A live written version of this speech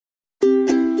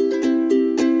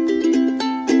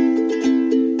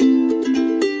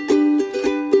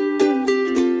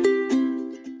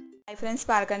Friends,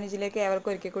 Palakkad ജില്ലയിലേക്ക്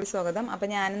ഏവർക്കും ഒരിക്കൽ കൂടി സ്വാഗതം. അപ്പോൾ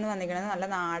ഞാനിന്ന് വന്നിരിക്കുന്നത് നല്ല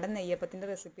നാടൻ നെയ്യപ്പത്തിൻ്റെ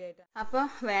റെസിപ്പി ആയിട്ട്. അപ്പോൾ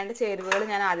വേണ്ട ചേരുവകൾ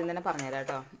ഞാൻ ആദ്യം തന്നെ പറഞ്ഞുതരാം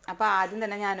കേട്ടോ. അപ്പോൾ ആദ്യം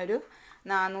തന്നെ ഞാനൊരു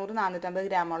 400-450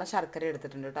 ഗ്രാമോളം ശർക്കര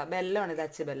എടുത്തിട്ടുണ്ട് കേട്ടോ. ബെല്ലമാണ് ഇത്,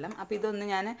 അച്ച് ബെല്ലം. അപ്പോൾ ഇതൊന്ന്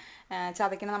ഞാൻ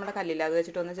ചതയ്ക്കണം നമ്മുടെ കല്ലില്ല, അത്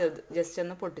വെച്ചിട്ടൊന്ന് ജസ്റ്റ്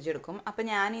ഒന്ന് പൊട്ടിച്ചെടുക്കും. അപ്പോൾ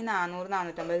ഞാൻ ഈ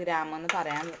 400-450 ഗ്രാം എന്ന്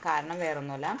പറയാൻ കാരണം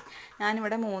വേറൊന്നുമല്ല,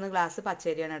 ഞാനിവിടെ 3 ഗ്ലാസ്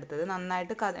പച്ചരിയാണ് എടുത്തത്.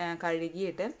 നന്നായിട്ട്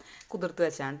കഴുകിയിട്ട് കുതിർത്ത്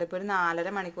വെച്ചാണ് കേട്ടോ. ഇപ്പോൾ ഒരു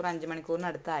 4.5 മണിക്കൂർ 5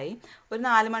 മണിക്കൂറിനടുത്തായി. ഒരു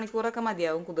 4 മണിക്കൂറൊക്കെ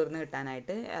മതിയാവും കുതിർന്ന്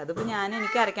കിട്ടാനായിട്ട്. അതിപ്പോൾ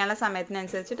എനിക്ക് അരയ്ക്കാനുള്ള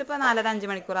സമയത്തിനനുസരിച്ചിട്ട് ഇപ്പോൾ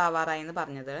 4.5 മണിക്കൂർ ആവാറായി എന്ന്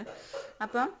പറഞ്ഞത്.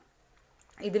 അപ്പം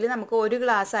ഇതിൽ നമുക്ക് 1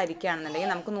 ഗ്ലാസ് അരിക്കുകയാണെന്നുണ്ടെങ്കിൽ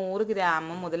നമുക്ക് 100 ഗ്രാം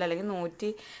മുതൽ അല്ലെങ്കിൽ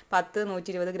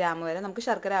 110-120 ഗ്രാം വരെ നമുക്ക്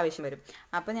ശർക്കര ആവശ്യം വരും.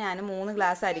 അപ്പോൾ ഞാൻ 3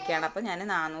 ഗ്ലാസ് അരിക്കുകയാണ്. അപ്പോൾ ഞാൻ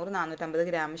 400-450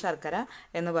 ഗ്രാം ശർക്കര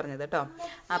എന്ന് പറഞ്ഞത് കേട്ടോ.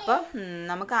 അപ്പോൾ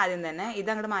നമുക്ക് ആദ്യം തന്നെ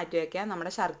ഇതങ്ങോട്ട് മാറ്റി വയ്ക്കാം.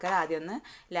 നമ്മുടെ ശർക്കര ആദ്യം ഒന്ന്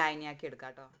ലായനിയാക്കി എടുക്കാം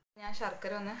കേട്ടോ. ഞാൻ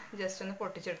ശർക്കര ഒന്ന് ജസ്റ്റ് ഒന്ന്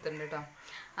പൊട്ടിച്ചെടുത്തിട്ടുണ്ട് കേട്ടോ.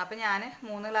 അപ്പോൾ ഞാൻ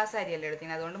 3 ഗ്ലാസ് അരിയല്ലേ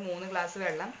എടുത്തിരുന്നത്, അതുകൊണ്ട് 3 ഗ്ലാസ്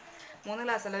വെള്ളം, 3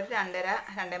 ഗ്ലാസ്സല്ല, ഒരു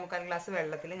 2.5-2.25 ഗ്ലാസ്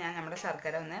വെള്ളത്തിൽ ഞാൻ നമ്മുടെ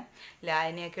ശർക്കര ഒന്ന്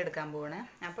ലായനിയാക്കി എടുക്കാൻ പോവാണ്.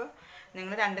 അപ്പോൾ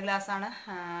നിങ്ങൾ 2 ഗ്ലാസ്സാണ്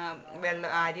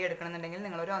അരി എടുക്കണമെന്നുണ്ടെങ്കിൽ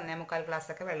നിങ്ങളൊരു 1.25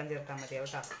 ഗ്ലാസ്സൊക്കെ വെള്ളം ചേർത്താൽ മതിയാവും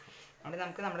കേട്ടോ. അതുകൊണ്ട്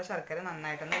നമുക്ക് നമ്മുടെ ശർക്കര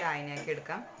നന്നായിട്ടൊന്ന് ലായനിയാക്കി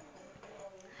എടുക്കാം.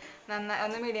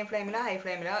 ഒന്ന് മീഡിയം ഫ്ലെയിമിലോ ഹൈ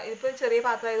ഫ്ലെയിമിലോ, ഇതിപ്പോൾ ചെറിയ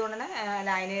പാത്രം ആയതുകൊണ്ട് തന്നെ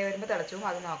ലായനിയായി വരുമ്പോൾ തിളച്ചും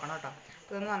അത് നോക്കണം കേട്ടോ.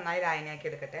 അപ്പോൾ ഇതൊന്ന് നന്നായി ലായനിയാക്കി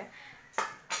എടുക്കട്ടെ.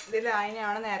 ഇത്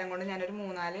ലായനിയാണ് നേരം കൊണ്ട് ഞാനൊരു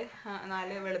 3-4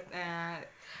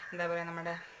 എന്താ പറയുക,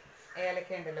 നമ്മുടെ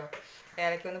ഏലക്ക ഉണ്ടല്ലോ,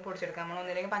 ഏലക്ക ഒന്ന് പൊടിച്ചെടുക്കാം. നമ്മൾ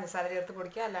ഒന്നില്ലെങ്കിൽ പഞ്ചസാര ചേർത്ത്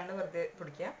പൊടിക്കുക, അല്ലാണ്ട് വെറുതെ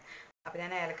പൊടിക്കുക. അപ്പോൾ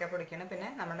ഞാൻ ഏലക്ക പൊടിക്കണം. പിന്നെ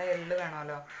നമ്മുടെ എള്ള്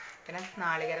വേണമല്ലോ, പിന്നെ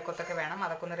നാളികേരക്കൊത്തൊക്കെ വേണം,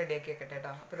 അതൊക്കെ ഒന്ന് റെഡിയാക്കി വെക്കട്ടെ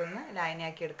കേട്ടോ. അപ്പോൾ ഇതൊന്ന്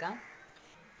ലായനിയാക്കി എടുക്കാം.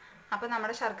 അപ്പോൾ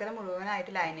നമ്മുടെ ശർക്കര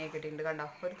മുഴുവനായിട്ട് ലായനിയാക്കി ഇട്ടിട്ടുണ്ട് കണ്ടോ.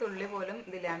 ഒരു തുള്ളി പോലും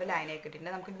ഇതില്ലാണ്ട് ലായനിയാക്കി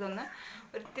ഇട്ടിട്ടുണ്ട്. നമുക്കിതൊന്ന്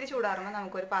ഒത്തിരി ചൂടാറുമ്പോൾ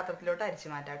നമുക്കൊരു പാത്രത്തിലോട്ട് അരിച്ച്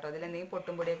മാറ്റാം കേട്ടോ. അതിലെന്തെങ്കിലും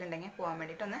പൊട്ടും പൊടിയൊക്കെ ഉണ്ടെങ്കിൽ പോകാൻ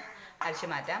വേണ്ടിയിട്ടൊന്ന് അരിച്ച്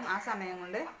മാറ്റാം. ആ സമയം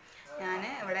കൊണ്ട് ഞാൻ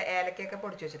ഇവിടെ ഏലക്കയൊക്കെ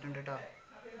പൊടിച്ച് വെച്ചിട്ടുണ്ട് കേട്ടോ.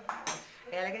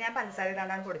 ഏലക്ക ഞാൻ പഞ്ചസാര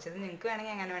ഇടാണ്ടാണ് പൊടിച്ചത്, നിങ്ങൾക്ക്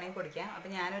വേണമെങ്കിൽ എങ്ങനെ വേണമെങ്കിൽ പൊടിക്കാം. അപ്പോൾ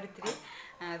ഞാനൊരിത്തിരി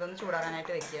ഇതൊന്ന്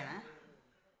ചൂടാറാനായിട്ട് വെക്കുകയാണ്.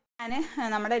 ഞാൻ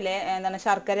നമ്മുടെ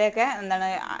ശർക്കരയൊക്കെ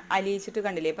അലിയിച്ചിട്ട്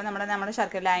കണ്ടില്ലേ. ഇപ്പോൾ നമ്മുടെ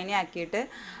ശർക്കര ലായനി ആക്കിയിട്ട്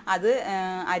അത്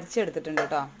അരിച്ചെടുത്തിട്ടുണ്ട്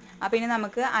കേട്ടോ. അപ്പോൾ ഇനി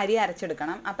നമുക്ക് അരി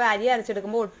അരച്ചെടുക്കണം. അപ്പോൾ അരി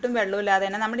അരച്ചെടുക്കുമ്പോൾ ഒട്ടും വെള്ളമില്ലാതെ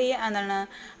തന്നെ നമ്മുടെ ഈ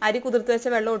അരി കുതിർത്ത് വെച്ച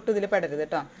വെള്ളം ഒട്ടും ഇതിൽ പെടരുത്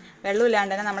കേട്ടോ.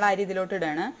 വെള്ളമില്ലാണ്ട് തന്നെ നമ്മൾ അരി ഇതിലോട്ട്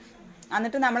ഇടുകയാണ്.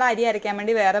 എന്നിട്ട് നമ്മൾ അരി അരയ്ക്കാൻ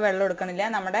വേണ്ടി വേറെ വെള്ളം എടുക്കണില്ല,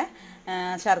 നമ്മുടെ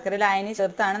ശർക്കര ലായനി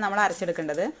ചേർത്താണ് നമ്മൾ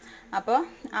അരച്ചെടുക്കേണ്ടത്. അപ്പോൾ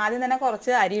ആദ്യം തന്നെ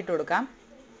കുറച്ച് അരി ഇട്ട് കൊടുക്കാം.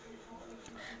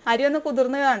 അരി ഒന്ന്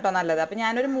കുതിർന്ന് കേട്ടോ നല്ലത്. അപ്പോൾ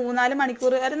ഞാനൊരു 3-4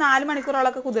 മണിക്കൂർ, ഒരു 4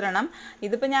 മണിക്കൂറോളൊക്കെ കുതിരണം.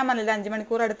 ഇതിപ്പോൾ ഞാൻ പറഞ്ഞില്ല 5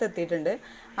 മണിക്കൂർ അടുത്ത് എത്തിയിട്ടുണ്ട്.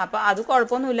 അപ്പോൾ അത്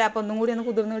കുഴപ്പമൊന്നുമില്ല. അപ്പോൾ ഒന്നും കൂടി ഒന്ന്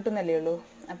കുതിർന്ന് കിട്ടുന്നല്ലേ ഉള്ളൂ.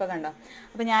 അപ്പോൾ കണ്ടോ.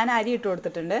 അപ്പോൾ ഞാൻ അരി ഇട്ട്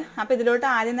കൊടുത്തിട്ടുണ്ട്. അപ്പോൾ ഇതിലോട്ട്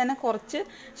ആദ്യം തന്നെ കുറച്ച്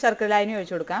ശർക്കര ലായനി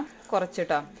ഒഴിച്ചു കൊടുക്കാം, കുറച്ച്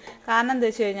കേട്ടോ. കാരണം എന്താ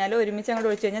വെച്ച് കഴിഞ്ഞാൽ ഒരുമിച്ച് അങ്ങോട്ട്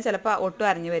ഒഴിച്ച് കഴിഞ്ഞാൽ ചിലപ്പോൾ ഒട്ടും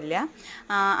അരഞ്ഞു വരില്ല.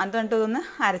 അതുകൊണ്ട് ഇതൊന്ന്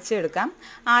അരച്ചെടുക്കാം.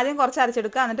 ആദ്യം കുറച്ച്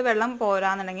അരച്ചെടുക്കുക, എന്നിട്ട് വെള്ളം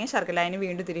പോരാന്നുണ്ടെങ്കിൽ ശർക്കര ലായനി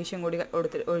വീണ്ടും തിരിച്ചും കൂടി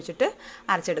ഒഴിച്ചിട്ട്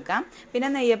അരച്ചെടുക്കാം. പിന്നെ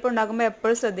നെയ്യപ്പം ഉണ്ടാക്കുമ്പോൾ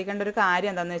എപ്പോഴും ശ്രദ്ധിക്കേണ്ട ഒരു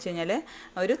കാര്യം എന്താണെന്ന് വെച്ച് കഴിഞ്ഞാൽ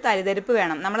ഒരു തരിതരിപ്പ്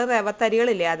വേണം. നമ്മൾ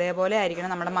റവത്തരികളില്ലേ, അതേപോലെ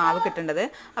ആയിരിക്കണം നമ്മുടെ മാവ് കിട്ടേണ്ടത്.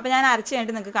 അപ്പോൾ ഞാൻ അരച്ച്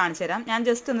കഴിഞ്ഞിട്ട് നിങ്ങൾക്ക് കാണിച്ചു തരാം. ഞാൻ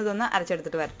ജസ്റ്റ് ഇതൊന്ന്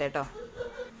അരച്ചെടുത്തിട്ട് വരട്ടെ കേട്ടോ.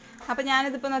 അപ്പോൾ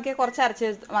ഞാനിതിപ്പോൾ നോക്കിയാൽ കുറച്ച് അരച്ച്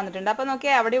വന്നിട്ടുണ്ട്. അപ്പോൾ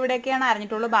നോക്കിയാൽ അവിടെ ഇവിടെയൊക്കെയാണ്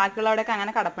അരഞ്ഞിട്ടുള്ളൂ, ബാക്കിയുള്ളവിടെയൊക്കെ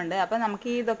അങ്ങനെ കിടപ്പുണ്ട്. അപ്പോൾ നമുക്ക്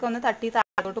ഇതൊക്കെ ഒന്ന് തട്ടി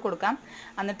താഴോട്ട് കൊടുക്കാം.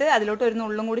 എന്നിട്ട് അതിലോട്ട് ഒരു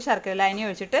നുള്ളും കൂടി ശർക്കര ലായനി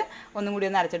ഒഴിച്ചിട്ട് ഒന്നും കൂടി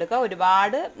ഒന്ന് അരച്ചെടുക്കുക.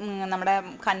 ഒരുപാട് നമ്മുടെ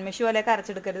കൺമഷി പോലെയൊക്കെ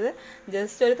അരച്ചെടുക്കരുത്,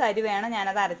 ജസ്റ്റ് ഒരു തരി വേണം.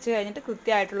 ഞാനത് അരച്ച് കഴിഞ്ഞിട്ട്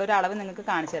കൃത്യമായിട്ടുള്ളൊരു അളവ് നിങ്ങൾക്ക്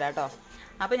കാണിച്ചു തരാം കേട്ടോ.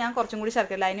 അപ്പോൾ ഞാൻ കുറച്ചും കൂടി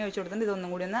ശർക്കര ലായനി ഒഴിച്ച് കൊടുത്തിട്ട് ഇതൊന്നും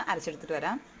കൂടി ഒന്ന് അരച്ചെടുത്തിട്ട്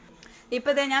വരാം.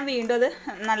 ഇപ്പോൾ ഇതേ ഞാൻ വീണ്ടും അത്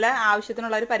നല്ല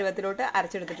ആവശ്യത്തിനുള്ള ഒരു പരുവത്തിലോട്ട്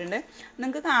അരച്ചെടുത്തിട്ടുണ്ട്.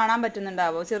 നിങ്ങൾക്ക് കാണാൻ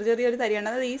പറ്റുന്നുണ്ടാവോ, ചെറിയൊരു തരി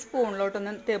ഉണ്ടത്. ഈ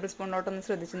സ്പൂണിലോട്ടൊന്ന്, ടേബിൾ സ്പൂണിലോട്ടൊന്ന്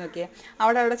ശ്രദ്ധിച്ച് നോക്കിയേ.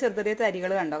 അവിടെ ചെറിയ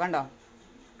തരികൾ കണ്ടോ.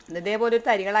 ഇതേപോലെ ഒരു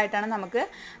തരികളായിട്ടാണ് നമുക്ക്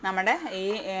നമ്മുടെ ഈ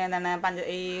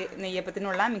ഈ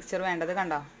നെയ്യപ്പത്തിനുള്ള മിക്സ്ചർ വേണ്ടത്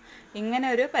കണ്ടോ. ഇങ്ങനെ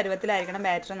ഒരു പരുവത്തിലായിരിക്കണം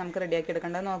ബാറ്റർ നമുക്ക് റെഡിയാക്കി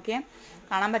എടുക്കേണ്ടത്. നോക്കിയേ,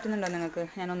 കാണാൻ പറ്റുന്നുണ്ടോ നിങ്ങൾക്ക്?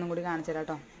 ഞാനൊന്നും കൂടി കാണിച്ചു തരാം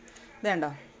കേട്ടോ. ഇത്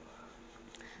കണ്ടോ,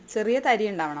 ചെറിയ തരി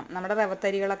ഉണ്ടാവണം. നമ്മുടെ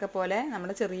റവത്തരികളൊക്കെ പോലെ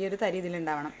നമ്മുടെ ചെറിയൊരു തരി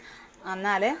ഇതിലുണ്ടാവണം.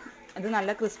 എന്നാലേ ഇത്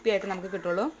നല്ല ക്രിസ്പി ആയിട്ട് നമുക്ക്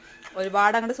കിട്ടുള്ളൂ.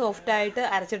 ഒരുപാട് അങ്ങോട്ട് സോഫ്റ്റായിട്ട്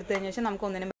അരച്ചെടുത്ത് കഴിഞ്ഞ ശേഷം നമുക്ക്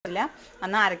ഒന്നിനും പറ്റില്ല.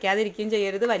 എന്നാൽ അരയ്ക്കാതിരിക്കുകയും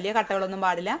ചെയ്യരുത്, വലിയ കട്ടകളൊന്നും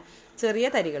പാടില്ല, ചെറിയ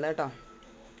തരികൾ കേട്ടോ.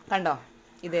 കണ്ടോ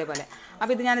ഇതേപോലെ.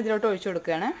 അപ്പോൾ ഇത് ഞാൻ ഇതിലോട്ട് ഒഴിച്ചു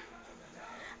കൊടുക്കുകയാണ്.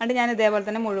 എന്നിട്ട് ഞാൻ ഇതേപോലെ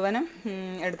തന്നെ മുഴുവനും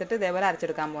എടുത്തിട്ട് ഇതേപോലെ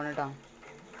അരച്ചെടുക്കാൻ പോകണം കേട്ടോ.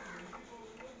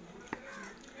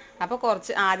 അപ്പോൾ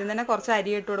ആദ്യം തന്നെ കുറച്ച്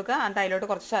അരി ഇട്ട് കൊടുക്കുക, എന്നിട്ട് അതിലോട്ട്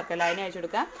കുറച്ച് ശർക്കര ലായനി ഒഴിച്ചു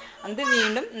കൊടുക്കുക, എന്നിട്ട്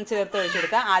വീണ്ടും ചേർത്ത് ഒഴിച്ചു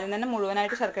കൊടുക്കുക. ആദ്യം തന്നെ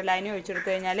മുഴുവനായിട്ട് ശർക്കര ലായനി ഒഴിച്ചെടുത്ത്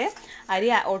കഴിഞ്ഞാൽ അരി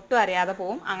ഒട്ടും അരയാതെ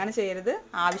പോവും. അങ്ങനെ ചെയ്യരുത്.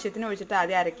 ആവശ്യത്തിന് ഒഴിച്ചിട്ട്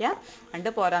ആദ്യം അരയ്ക്കുക,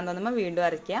 എന്നിട്ട് പോരാൻ തോന്നുമ്പോൾ വീണ്ടും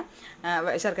അരയ്ക്കുക.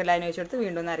 ശർക്കര ലായനി ഒഴിച്ചെടുത്ത്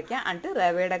വീണ്ടും ഒന്ന് അരയ്ക്കുക. എന്നിട്ട്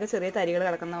റവയുടെ ഒക്കെ ചെറിയ തരികൾ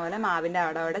കിടക്കുന്ന പോലെ മാവിൻ്റെ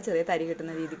അവിടെ ചെറിയ തരി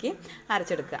കിട്ടുന്ന രീതിക്ക്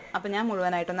അരച്ചെടുക്കുക. അപ്പോൾ ഞാൻ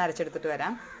മുഴുവനായിട്ടൊന്ന് അരച്ചെടുത്തിട്ട്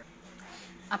വരാം.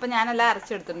 അപ്പോൾ ഞാനെല്ലാം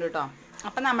അരച്ചെടുത്തിട്ടുണ്ട് കേട്ടോ.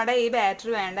 അപ്പം നമ്മുടെ ഈ ബാറ്റർ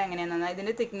വേണ്ട എങ്ങനെയാണെന്ന്,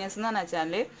 ഇതിൻ്റെ തിക്നെസ് എന്ന്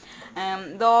വെച്ചാൽ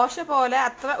ദോശ പോലെ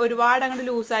അത്ര ഒരുപാട് അങ്ങോട്ട്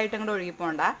ലൂസായിട്ട് അങ്ങോട്ട്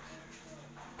ഒഴുകിപ്പോണ്ട,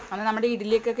 അന്ന് നമ്മുടെ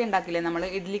ഇഡ്ഡലിക്കൊക്കെ ഉണ്ടാക്കില്ലേ, നമ്മൾ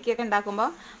ഇഡ്ഡലിക്കൊക്കെ ഉണ്ടാക്കുമ്പോൾ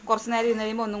കുറച്ച് നേരം ഇരുന്ന്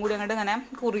കഴിയുമ്പോൾ ഒന്നും കൂടി അങ്ങോട്ട് ഇങ്ങനെ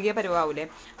കുറുകിയ പരുവാവൂലേ,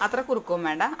 അത്ര കുറുക്കവും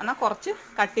വേണ്ട, എന്നാൽ കുറച്ച്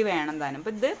കട്ടി വേണം താനും.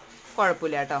 അപ്പോൾ ഇത്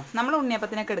കുഴപ്പമില്ല കേട്ടോ. നമ്മൾ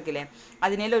ഉണ്ണിയപ്പത്തിനൊക്കെ എടുക്കില്ലേ,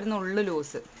 അതിനേലൊരു നുള്ളു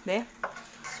ലൂസ്, ഇതേ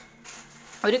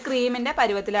ഒരു ക്രീമിൻ്റെ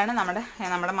പരുവത്തിലാണ്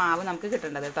നമ്മുടെ മാവ് നമുക്ക്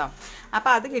കിട്ടേണ്ടത് കേട്ടോ.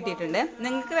 അപ്പോൾ അത് കിട്ടിയിട്ടുണ്ട്.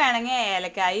 നിങ്ങൾക്ക് വേണമെങ്കിൽ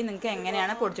ഏലക്കായി നിങ്ങൾക്ക്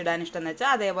എങ്ങനെയാണ് പൊടിച്ചിടാൻ ഇഷ്ടം എന്ന് വെച്ചാൽ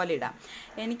അതേപോലെ ഇടാം.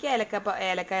 എനിക്ക്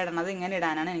ഏലക്കായ ഇടണത് ഇങ്ങനെ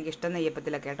ഇടാനാണ് എനിക്കിഷ്ടം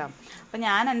നെയ്യപ്പത്തിലൊക്കെ കേട്ടോ. അപ്പോൾ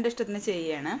ഞാൻ എൻ്റെ ഇഷ്ടത്തിന്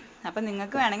ചെയ്യുകയാണ്. അപ്പോൾ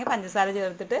നിങ്ങൾക്ക് വേണമെങ്കിൽ പഞ്ചസാര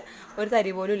ചേർത്തിട്ട് ഒരു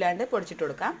തരി പോലും ഇല്ലാണ്ട് പൊടിച്ചിട്ട്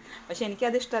കൊടുക്കാം. പക്ഷേ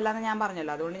എനിക്കത് ഇഷ്ടമല്ല എന്ന് ഞാൻ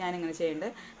പറഞ്ഞല്ലോ, അതുകൊണ്ട് ഞാൻ ഇങ്ങനെ ചെയ്യുന്നുണ്ട്.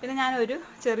 പിന്നെ ഞാനൊരു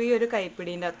ചെറിയൊരു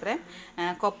കൈപ്പിടീൻ്റെ അത്രയും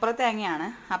കൊപ്ര തേങ്ങയാണ്.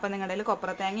 അപ്പോൾ നിങ്ങളുടെ കയ്യിൽ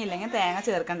കൊപ്ര തേങ്ങ ഇല്ലെങ്കിൽ തേങ്ങ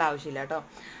ചേർക്കേണ്ട ആവശ്യമില്ല കേട്ടോ.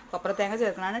 കൊപ്ര തേങ്ങ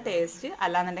ചേർക്കണതാണ് ടേസ്റ്റ്,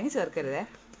 അല്ലാന്നുണ്ടെങ്കിൽ ചേർക്കരുതേ.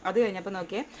 അത് കഴിഞ്ഞപ്പോൾ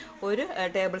നോക്കിയേ, ഒരു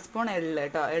ടേബിൾ സ്പൂൺ എള്ള്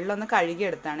കേട്ടോ. എള്ളൊന്ന്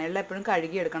കഴുകിയെടുത്താണ്. എള്ള് എപ്പോഴും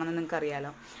കഴുകിയെടുക്കണം എന്ന് നിങ്ങൾക്ക്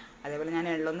അറിയാമല്ലോ. അതേപോലെ ഞാൻ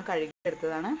എള്ളൊന്ന്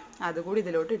കഴുകിയെടുത്തതാണ്. അതുകൂടി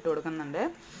ഇതിലോട്ട് ഇട്ട് കൊടുക്കുന്നുണ്ട്.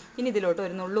 ഇനി ഇതിലോട്ട്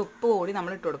ഒരു നുള്ളു ഉപ്പ് കൂടി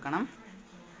നമ്മൾ ഇട്ട് കൊടുക്കണം.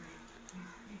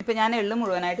 ഇപ്പം ഞാൻ എള്ള്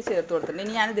മുഴുവനായിട്ട് ചേർത്ത് കൊടുത്തിട്ടുണ്ട്.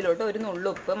 ഇനി ഞാൻ ഇതിലോട്ട് ഒരു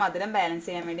നുള്ളു ഉപ്പ്, മധുരം ബാലൻസ്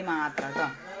ചെയ്യാൻ വേണ്ടി മാത്രം കേട്ടോ,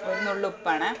 ഒരു നുള്ളു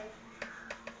ഉപ്പാണ്.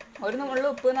 ഒരു നുള്ളു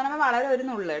ഉപ്പ് എന്ന് പറയുമ്പോൾ വളരെ ഒരു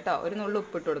നുള്ളു കേട്ടോ, ഒരു നുള്ളു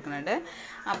ഉപ്പ് ഇട്ട് കൊടുക്കുന്നുണ്ട്.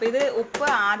 അപ്പോൾ ഇത് ഉപ്പ്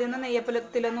ആദ്യമൊന്നും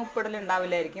നെയ്യപ്പത്തിലൊന്നും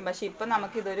ഉപ്പിടലുണ്ടാവില്ലായിരിക്കും, പക്ഷേ ഇപ്പം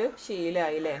നമുക്കിതൊരു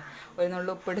ശീലമായില്ലേ, ഒരു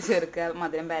നുള്ളു ഉപ്പിട്ട് ചേർക്കുക,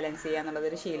 മധുരം ബാലൻസ് ചെയ്യുക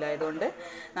എന്നുള്ളതൊരു ശീലമായതുകൊണ്ട്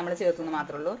നമ്മൾ ചേർത്തുനിന്ന്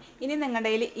മാത്രമേ ഉള്ളൂ. ഇനി നിങ്ങളുടെ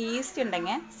കയ്യിൽ ഈസ്റ്റ്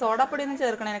ഉണ്ടെങ്കിൽ, സോഡാപ്പൊടി ഒന്നും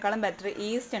ചേർക്കണതിനേക്കാളും ബെറ്റർ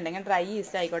ഈസ്റ്റ് ഉണ്ടെങ്കിൽ, ഡ്രൈ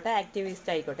ഈസ്റ്റ് ആയിക്കോട്ടെ ആക്റ്റീവ്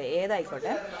ഈസ്റ്റ് ആയിക്കോട്ടെ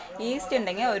ഏതായിക്കോട്ടെ, ഈസ്റ്റ്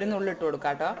ഉണ്ടെങ്കിൽ ഒരു നുള്ളു ഇട്ട്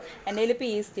കൊടുക്കാം കേട്ടോ. എൻ്റെ കയ്യിൽ ഇപ്പോൾ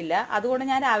ഈസ്റ്റ് ഇല്ല, അതുകൊണ്ട്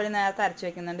ഞാൻ രാവിലെ നേരത്തെ അരച്ച്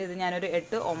വെക്കുന്നുണ്ട്. ഇത് ഞാനൊരു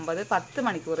 8, 9, 10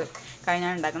 മണിക്കൂർ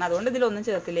കഴിഞ്ഞാണ് ഉണ്ടാക്കുന്നത്. അതുകൊണ്ട് ഇതിലൊന്നും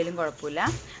ചേർക്കില്ലെങ്കിലും കുഴപ്പമില്ല.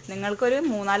 നിങ്ങൾക്കൊരു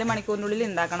 3-4 മണിക്കൂറിനുള്ളിൽ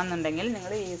ഉണ്ടാക്കണം എന്നുണ്ടെങ്കിൽ നിങ്ങൾ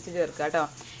ഈസ്റ്റ് ചേർക്കുക കേട്ടോ.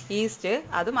 ഈസ്റ്റ്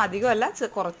അതും അധികമല്ല,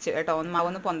 കുറച്ച് കേട്ടോ,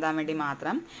 മാവൊന്ന് പൊന്താൻ വേണ്ടി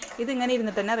മാത്രം. ഇതിങ്ങനെ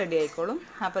ഇരുന്നിട്ട് തന്നെ റെഡി ആയിക്കോളും.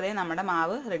 അപ്പോൾ അതേ നമ്മുടെ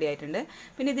മാവ് റെഡി ആയിട്ടുണ്ട്.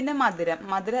 പിന്നെ ഇതിൻ്റെ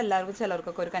മധുരം എല്ലാവർക്കും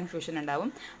ചിലർക്കൊക്കെ ഒരു കൺഫ്യൂഷൻ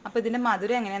ഉണ്ടാവും. അപ്പോൾ ഇതിൻ്റെ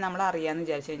മധുരം എങ്ങനെയാണ് നമ്മൾ അറിയാമെന്ന്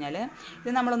വിചാരിച്ചു കഴിഞ്ഞാൽ,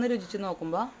 ഇത് നമ്മളൊന്ന് രുചിച്ച്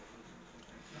നോക്കുമ്പോൾ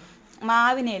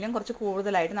മാവിനേലും കുറച്ച്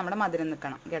കൂടുതലായിട്ട് നമ്മുടെ മധുരം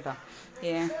നിൽക്കണം കേട്ടോ.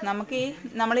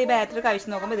 നമ്മൾ ഈ ബാറ്റർ കഴിച്ച്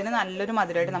നോക്കുമ്പോൾ ഇതിന് നല്ലൊരു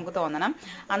മധുരമായിട്ട് നമുക്ക് തോന്നണം.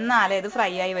 എന്നാലേ ഇത്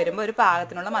ഫ്രൈ ആയി വരുമ്പോൾ ഒരു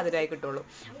പാകത്തിനുള്ള മധുരമായി കിട്ടുള്ളൂ.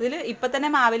 ഇതിൽ ഇപ്പം തന്നെ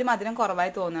മാവിൽ മധുരം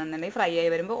കുറവായി തോന്നുന്നുണ്ടെങ്കിൽ ഫ്രൈ ആയി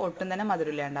വരുമ്പോൾ ഒട്ടും തന്നെ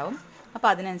മധുരമില്ലാണ്ടാവും. അപ്പോൾ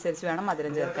അതിനനുസരിച്ച് വേണം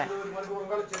മധുരം ചേർക്കാൻ.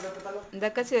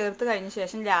 ഇതൊക്കെ ചേർത്ത് കഴിഞ്ഞ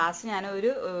ശേഷം ലാസ്റ്റ് ഞാൻ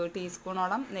ഒരു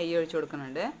ടീസ്പൂണോളം നെയ്യ് ഒഴിച്ച്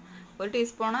കൊടുക്കുന്നുണ്ട്. ഒരു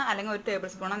ടീസ്പൂണ് അല്ലെങ്കിൽ ഒരു ടേബിൾ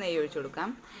സ്പൂണോ നെയ്യ് ഒഴിച്ച് കൊടുക്കാം.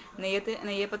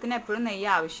 നെയ്യപ്പത്തിന് എപ്പോഴും നെയ്യ്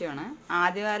ആവശ്യമാണ്.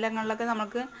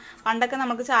 ആദ്യകാലങ്ങളിലൊക്കെ പണ്ടൊക്കെ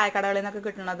നമുക്ക് ചായക്കടകളിൽ നിന്നൊക്കെ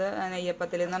കിട്ടുന്നത്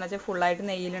നെയ്യപ്പത്തിൽ എന്ന് വെച്ചാൽ ഫുള്ളായിട്ട്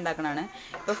നെയ്യിൽ ഉണ്ടാക്കണതാണ്.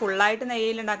 ഇപ്പോൾ ഫുള്ളായിട്ട്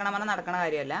നെയ്യിൽ ഉണ്ടാക്കണം പറഞ്ഞാൽ നടക്കണ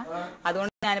കാര്യമല്ല.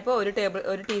 അതുകൊണ്ട് ഞാനിപ്പോൾ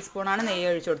ഒരു ടീസ്പൂണാണ് നെയ്യ്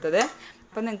ഒഴിച്ച് കൊടുത്തത്.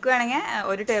 അപ്പോൾ നിങ്ങൾക്ക് വേണമെങ്കിൽ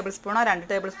ഒരു ടേബിൾ സ്പൂണോ 2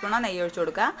 ടേബിൾ സ്പൂണോ നെയ്യ് ഒഴിച്ച്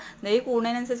കൊടുക്കുക. നെയ്യ്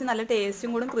കൂടുന്നതിനനുസരിച്ച് നല്ല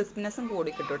ടേസ്റ്റും കൂടും, ക്രിസ്പിനെസ്സും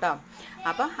കൂടി കിട്ടും കേട്ടോ.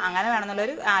 അപ്പോൾ അങ്ങനെ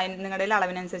വേണമെന്നുള്ളൊരു നിങ്ങളുടെ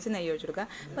അളവിനനുസരിച്ച് നെയ്യ് ഒഴിച്ച് കൊടുക്കുക.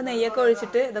 അപ്പോൾ നെയ്യൊക്കെ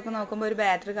ഒഴിച്ചിട്ട് ഇതൊക്കെ നോക്കുമ്പോൾ ഒരു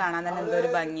ബാറ്റർ കാണാൻ തന്നെ എന്തോ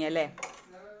ഒരു ഭംഗിയല്ലേ.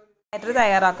 ബാറ്റർ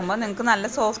തയ്യാറാക്കുമ്പോൾ നിങ്ങൾക്ക് നല്ല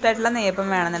സോഫ്റ്റ് ആയിട്ടുള്ള നെയ്യപ്പം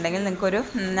വേണമെന്നുണ്ടെങ്കിൽ നിങ്ങൾക്കൊരു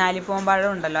ഞാലിപ്പൂവൻ പഴം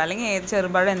ഉണ്ടല്ലോ, അല്ലെങ്കിൽ ഏത്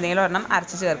ചെറുപഴം എന്തെങ്കിലും ഒരെണ്ണം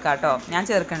അരച്ച് ചേർക്കാം കേട്ടോ. ഞാൻ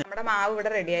ചേർക്കണം. നമ്മുടെ മാവ് ഇവിടെ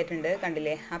റെഡി ആയിട്ടുണ്ട്,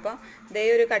 കണ്ടില്ലേ. അപ്പോൾ ഇതേ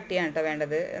ഒരു കട്ടിയാണ് കേട്ടോ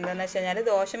വേണ്ടത്. എന്താണെന്ന് വെച്ച് കഴിഞ്ഞാൽ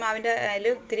ദോശ മാവിൻ്റെ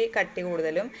അതിലും ഇത്തിരി കട്ടി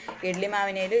കൂടുതലും ഇഡ്ഡലി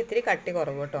മാവിനേലും ഇത്തിരി കട്ടി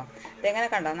കുറവ് കേട്ടോ. ഇതെങ്ങനെ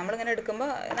കണ്ടോ,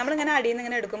 നമ്മളിങ്ങനെ അടിയിൽ നിന്ന്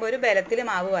ഇങ്ങനെ എടുക്കുമ്പോൾ ഒരു ബലത്തിൽ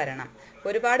മാവ് വരണം.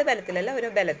 ഒരുപാട് ബലത്തിലല്ല,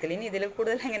 ഒരു ബലത്തിൽ. ഇനി ഇതിൽ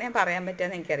കൂടുതൽ എങ്ങനെ പറയാൻ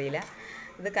പറ്റുകയെന്ന് എനിക്കറിയില്ല.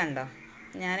 ഇത് കണ്ടോ,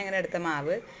 ഞാനിങ്ങനെ എടുത്ത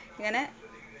മാവ് ഇങ്ങനെ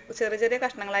ചെറിയ ചെറിയ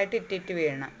കഷ്ണങ്ങളായിട്ട് ഇട്ടിട്ട്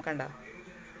വീഴണം. കണ്ടോ,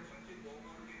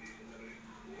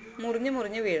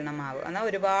 മുറിഞ്ഞ് വീഴണം മാവ്. എന്നാൽ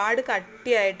ഒരുപാട്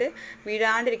കട്ടിയായിട്ട്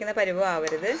വീഴാണ്ടിരിക്കുന്ന പരുവം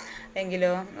ആവരുത്,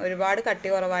 എങ്കിലോ ഒരുപാട് കട്ടി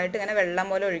കുറവായിട്ട് ഇങ്ങനെ വെള്ളം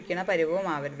പോലെ ഒഴിക്കണ പരുവവും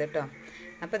ആവരുത് കേട്ടോ.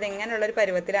 അപ്പോൾ ഇതിങ്ങനെയുള്ളൊരു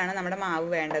പരുവത്തിലാണ് നമ്മുടെ മാവ്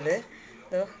വേണ്ടത്.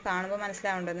 ഇത് കാണുമ്പോൾ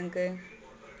മനസ്സിലാവുണ്ടോ നിങ്ങൾക്ക്?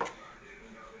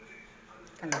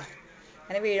 കണ്ടോ,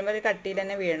 അങ്ങനെ വീഴുമ്പോൾ ഒരു കട്ടിയിൽ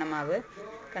തന്നെ വീഴണം മാവ്.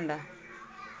 കണ്ടോ,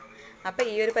 അപ്പോൾ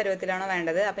ഈ ഒരു പരുവത്തിലാണോ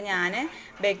വേണ്ടത്. അപ്പോൾ ഞാൻ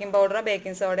ബേക്കിംഗ് പൗഡറോ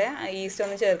ബേക്കിംഗ് സോഡയോ ഈസ്റ്റ്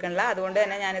ഒന്നും ചേർക്കണില്ല. അതുകൊണ്ട്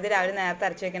തന്നെ ഞാനിത് രാവിലെ നേരത്തെ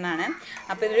അരച്ച് വെക്കുന്നതാണ്.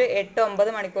 അപ്പോൾ ഇതൊരു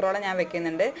 8-9 മണിക്കൂറോളം ഞാൻ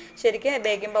വെക്കുന്നുണ്ട്. ശരിക്കും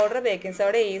baking powder baking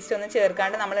soda east ഒന്നും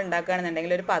ചേർക്കാണ്ട് നമ്മൾ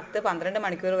ഉണ്ടാക്കുകയാണെന്നുണ്ടെങ്കിൽ ഒരു 10-12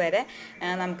 മണിക്കൂർ വരെ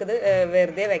നമുക്കിത്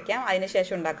വെറുതെ വെക്കാം, അതിന്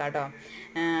ശേഷം ഉണ്ടാക്കാം കേട്ടോ.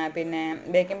 പിന്നെ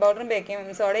ബേക്കിംഗ് പൗഡറും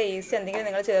ബേക്കിംഗ് സോഡ ഈസ്റ്റ് എന്തെങ്കിലും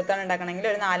നിങ്ങൾ ചേർത്താണ് ഉണ്ടാക്കണമെങ്കിൽ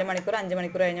ഒരു 4 മണിക്കൂർ 5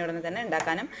 മണിക്കൂർ കഴിഞ്ഞ ഉടനെ തന്നെ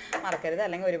ഉണ്ടാക്കാനും മറക്കരുത്.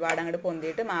 അല്ലെങ്കിൽ ഒരുപാട് അങ്ങോട്ട്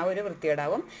പൊന്തിയിട്ട് മാവ് ഒരു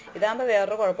വൃത്തികേടാവും. ഇതാകുമ്പോൾ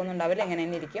വേറൊരു കുഴപ്പമൊന്നും ഉണ്ടാവില്ല, ഇങ്ങനെ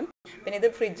തന്നെ ഇരിക്കും. പിന്നെ ഇത്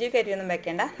ഫ്രിഡ്ജിൽ കയറ്റിയൊന്നും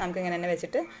വെക്കേണ്ട, നമുക്ക് ഇങ്ങനെ തന്നെ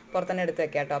വെച്ചിട്ട് പുറത്തുതന്നെ എടുത്ത്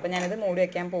വെക്കാം കേട്ടോ. അപ്പോൾ ഞാനിത് മൂടി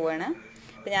വയ്ക്കാൻ പോവുകയാണ്.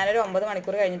 അപ്പോൾ ഞാനൊരു 9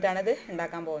 മണിക്കൂർ കഴിഞ്ഞിട്ടാണ് ഇത്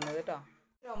ഉണ്ടാക്കാൻ പോകുന്നത് കേട്ടോ.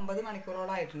 ഒരു 9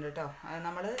 മണിക്കൂറോളം ആയിട്ടുണ്ട് കേട്ടോ.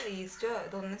 നമ്മൾ ഈസ്റ്റോ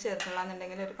ഇതൊന്നും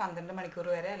ചേർക്കണമെന്നുണ്ടെങ്കിൽ ഒരു 12 മണിക്കൂർ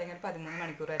വരെ അല്ലെങ്കിൽ ഒരു 13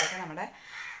 മണിക്കൂർ വരെയൊക്കെ നമ്മുടെ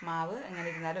മാവ് ഇങ്ങനെ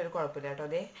ഇരുന്നാലും ഒരു കുഴപ്പമില്ല കേട്ടോ.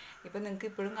 അതേ ഇപ്പം നിങ്ങൾക്ക്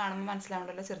ഇപ്പോഴും കാണുമ്പോൾ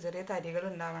മനസ്സിലാവുണ്ടല്ലോ, ചെറിയ ചെറിയ തരികൾ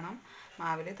ഉണ്ടാവണം.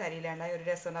 മാവിൽ തരിയില്ലാണ്ടായ ഒരു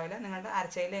രസം ഉണ്ടാവില്ല. നിങ്ങളുടെ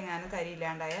അരച്ചയിൽ എങ്ങാനും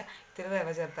തരിയില്ലാണ്ടായ ഇത്തിരി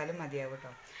റവ ചേർത്താലും മതിയാവും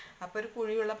കേട്ടോ. അപ്പോൾ ഒരു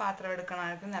കുഴിയുള്ള പാത്രം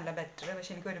എടുക്കണമെങ്കിൽ നല്ല ബെറ്റർ.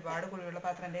 പക്ഷെ എനിക്ക് ഒരുപാട് കുഴിയുള്ള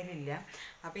പാത്രം എൻ്റെ കയ്യിലില്ല.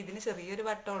 അപ്പോൾ ഇതിന് ചെറിയൊരു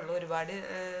വട്ടമുള്ളൂ, ഒരുപാട്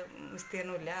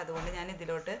വിസ്തീർണ്ണമില്ല. അതുകൊണ്ട് ഞാൻ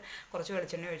ഇതിലോട്ട് കുറച്ച്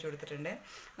വെളിച്ചെണ്ണ ഒഴിച്ചു കൊടുത്തിട്ടുണ്ട്.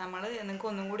 നിങ്ങൾക്ക്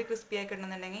ഒന്നും കൂടി ക്രിസ്പി ആയി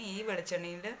കിട്ടണമെന്നുണ്ടെങ്കിൽ ഈ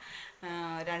വെളിച്ചെണ്ണയിൽ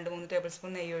 2-3 ടേബിൾ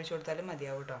സ്പൂൺ നെയ്യ് ഒഴിച്ചു കൊടുത്താലും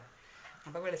മതിയാവും കേട്ടോ.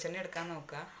 അപ്പോൾ വെളിച്ചെണ്ണ എടുക്കാൻ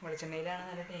നോക്കുക. വെളിച്ചെണ്ണയിലാണ്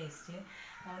നല്ല ടേസ്റ്റ്.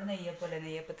 നമ്മൾ നെയ്യപ്പമല്ലേ,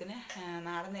 നെയ്യപ്പത്തിന്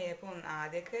നാടൻ നെയ്യപ്പം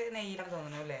ആദ്യമൊക്കെ നെയ്യിലാണ്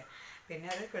തോന്നുന്നു അല്ലേ, പിന്നെ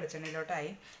അത്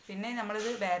വെളിച്ചെണ്ണയിലോട്ടായി. പിന്നെ നമ്മളിത്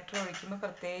ബാറ്റർ ഒഴിക്കുമ്പോൾ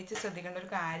പ്രത്യേകിച്ച് ശ്രദ്ധിക്കേണ്ട ഒരു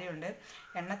കാര്യമുണ്ട്.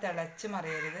 എണ്ണ തിളച്ച്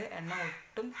മറിയരുത്, എണ്ണ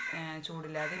ഒട്ടും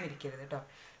ചൂടില്ലാതെയും ഇരിക്കരുത് കേട്ടോ.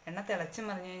 എണ്ണ തിളച്ച്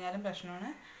മറിഞ്ഞു കഴിഞ്ഞാലും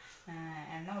പ്രശ്നമാണ്,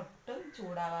 എണ്ണ ഒട്ടും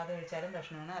ചൂടാവാതെ ഒഴിച്ചാലും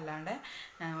പ്രശ്നമാണ്. അല്ലാണ്ട്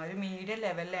ഒരു മീഡിയം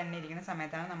ലെവലിൽ എണ്ണ ഇരിക്കുന്ന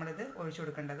സമയത്താണ് നമ്മളിത് ഒഴിച്ചു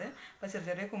കൊടുക്കേണ്ടത്. അപ്പോൾ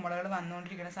ചെറിയ കുമ്പളകൾ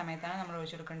വന്നുകൊണ്ടിരിക്കുന്ന സമയത്താണ് നമ്മൾ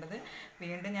ഒഴിച്ചു കൊടുക്കേണ്ടത്.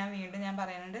 വീണ്ടും ഞാൻ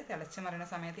പറയുന്നുണ്ട്, തിളച്ച് മറിയുന്ന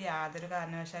സമയത്ത് യാതൊരു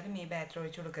കാരണവശാലും ഈ ബാറ്റർ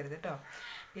ഒഴിച്ചു കൊടുക്കരുത് കേട്ടോ.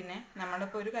 പിന്നെ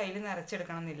നമ്മളിപ്പോൾ ഒരു കയ്യിൽ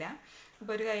നിറച്ചെടുക്കണം എന്നില്ല.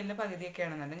 ഇപ്പോൾ ഒരു കയ്യിൻ്റെ പകുതിയൊക്കെ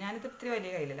ആണെന്നുണ്ട്. ഞാനിത് ഇത്തിരി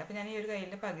വലിയ കയ്യിലല്ല, അപ്പോൾ ഞാൻ ഈ ഒരു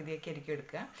കയ്യിൻ്റെ പകുതിയൊക്കെ ആയിരിക്കും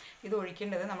എടുക്കുക. ഇത്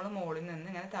ഒഴിക്കേണ്ടത് നമ്മൾ മുകളിൽ നിന്ന്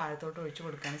ഇങ്ങനെ താഴത്തോട്ട് ഒഴിച്ച്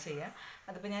കൊടുക്കുകയാണ് ചെയ്യുക.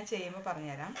 അതിപ്പോൾ ഞാൻ ചെയ്യുമ്പോൾ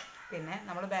പറഞ്ഞുതരാം. പിന്നെ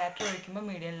നമ്മൾ ബാറ്റർ ഒഴിക്കുമ്പോൾ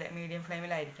മീഡിയം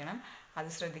ഫ്ലെയിമിലായിരിക്കണം, അത്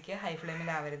ശ്രദ്ധിക്കുക. ഹൈ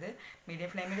ഫ്ലെയിമിലാവരുത്. മീഡിയം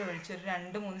ഫ്ലെയിമിൽ ഒഴിച്ച് ഒരു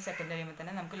 2-3 സെക്കൻഡ് കഴിയുമ്പോൾ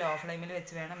തന്നെ നമുക്ക് ലോ ഫ്ലെയിമിൽ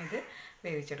വെച്ച് വേണം ഇത്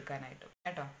വേവിച്ചെടുക്കാനായിട്ട്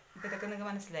കേട്ടോ. അപ്പോൾ ഇതൊക്കെ നിങ്ങൾക്ക്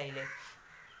മനസ്സിലായില്ലേ?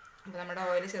 അപ്പോൾ നമ്മുടെ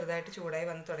ഓയിൽ ചെറുതായിട്ട് ചൂടായി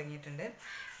വന്ന് തുടങ്ങിയിട്ടുണ്ട്.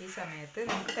 ഈ സമയത്ത്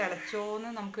നമുക്ക് തിളച്ചോന്ന്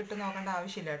നമുക്ക് ഇട്ട് നോക്കേണ്ട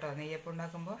ആവശ്യമില്ല കേട്ടോ, നെയ്യപ്പം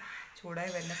ഉണ്ടാക്കുമ്പോൾ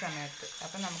ചൂടായി വരുന്ന സമയത്ത്.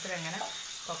 അപ്പം നമുക്കിതെങ്ങനെ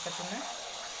പൊക്കത്തുനിന്ന്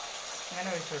ഇങ്ങനെ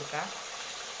ഒഴിച്ചു കൊടുക്കാം.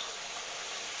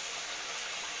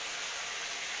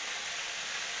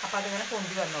 അപ്പം അതിങ്ങനെ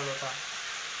പൊന്തി വന്നോളൂ കേട്ടോ.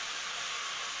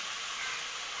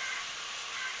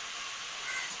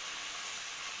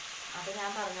 അപ്പോൾ ഞാൻ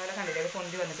പറഞ്ഞ പോലെ കണ്ടില്ലേ, അത്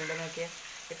പൊന്തി വന്നിട്ടുണ്ട് നോക്കിയാൽ.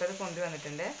 ഇപ്പോൾ അത് പൊന്തി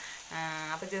വന്നിട്ടുണ്ട്.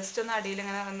 അപ്പോൾ ജസ്റ്റ് ഒന്ന് അടിയിൽ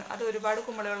ഇങ്ങനെ അത് ഒരുപാട്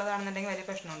കുമ്പളുള്ളതാണെന്നുണ്ടെങ്കിൽ വലിയ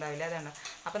പ്രശ്നം ഉണ്ടാവില്ല. അതുകൊണ്ട്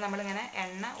അപ്പോൾ നമ്മളിങ്ങനെ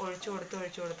എണ്ണ ഒഴിച്ചു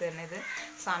കൊടുത്ത് തന്നെ ഇത്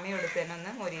സമയം എടുത്ത് തന്നെ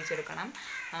ഒന്ന് മൊരിയിച്ചെടുക്കണം.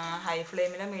 ഹൈ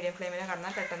ഫ്ലെയിമിലോ മീഡിയം ഫ്ലെയിമിലോ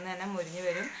കടന്നാൽ പെട്ടെന്ന് തന്നെ മുരിഞ്ഞ്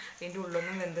വരും, ഇതിൻ്റെ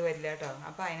ഉള്ളൊന്നും വെന്ത് വരില്ല കേട്ടോ.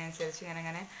 അപ്പോൾ അതിനനുസരിച്ച്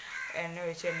ഇങ്ങനെ എണ്ണ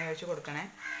ഒഴിച്ച് കൊടുക്കണേ.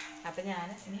 അപ്പോൾ ഞാൻ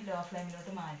ഇനി ലോ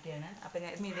ഫ്ലെയിമിലോട്ട് മാറ്റിയാണ്. അപ്പോൾ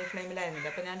ഞാൻ മീഡിയം ഫ്ലെയിമിലായിരുന്നില്ല,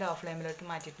 അപ്പോൾ ഞാൻ ലോ ഫ്ലെയിമിലോട്ട്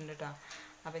മാറ്റിയിട്ടുണ്ട് കേട്ടോ.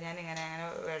 അപ്പോൾ ഞാൻ ഇങ്ങനെ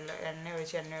എണ്ണ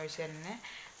ഒഴിച്ച് തന്നെ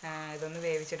ഇതൊന്ന്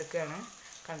വേവിച്ചെടുക്കുകയാണ്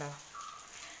കണ്ടോ.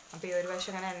 അപ്പോൾ ഈ ഒരു വശം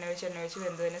ഇങ്ങനെ എണ്ണ ഒഴിച്ച്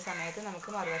വെന്തുവരുന്ന സമയത്ത് നമുക്ക്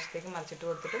മറുവശത്തേക്ക് മറിച്ചിട്ട്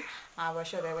കൊടുത്തിട്ട് ആ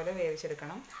വശം അതേപോലെ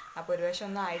വേവിച്ചെടുക്കണം. അപ്പോൾ ഒരു വശം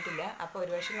ഒന്നും ആയിട്ടില്ല. അപ്പോൾ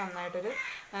ഒരു വശം നന്നായിട്ടൊരു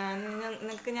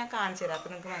നിങ്ങൾക്ക് ഞാൻ കാണിച്ചു തരാം,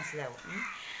 അപ്പോൾ നിങ്ങൾക്ക് മനസ്സിലാവും.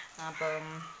 അപ്പം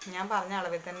ഞാൻ പറഞ്ഞ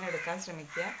അളവിൽ തന്നെ എടുക്കാൻ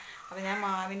ശ്രമിക്കുക. അപ്പോൾ ഞാൻ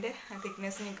മാവിൻ്റെ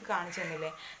തിക്നെസ് നിങ്ങൾക്ക് കാണിച്ചു തന്നില്ലേ,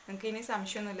 നിങ്ങൾക്ക് ഇനി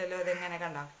സംശയമൊന്നുമില്ലല്ലോ അതെങ്ങനെ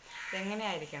കണ്ടോ,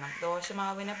 ഇതെങ്ങനെയായിരിക്കണം.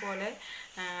 ദോശമാവിനെ പോലെ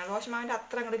ദോശമാവിൻ്റെ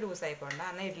അത്ര അങ്ങോട്ട് ലൂസായി പോകണ്ട,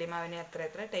 എന്നാൽ ഇഡ്ഡലി മാവിനെ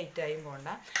അത്ര ടൈറ്റായും പോകണ്ട.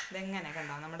 ഇതെങ്ങനെ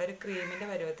കണ്ടോ, നമ്മുടെ ഒരു ക്രീമിൻ്റെ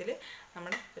പരുവത്തിൽ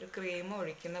നമ്മൾ ഒരു ക്രീം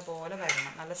ഒഴിക്കുന്ന പോലെ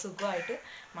വരണം. നല്ല സുഖമായിട്ട്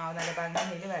മാവ് നല്ല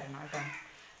ഭംഗിയിൽ വരണം കേട്ടോ.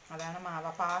 അതാണ് മാവ്.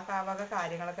 അപ്പോൾ ആ വക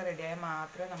കാര്യങ്ങളൊക്കെ റെഡിയായാൽ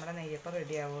മാത്രമേ നമ്മുടെ നെയ്യപ്പം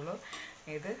റെഡിയാവുള്ളൂ.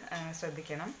 ഇത്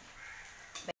ശ്രദ്ധിക്കണം.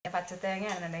 പിന്നെ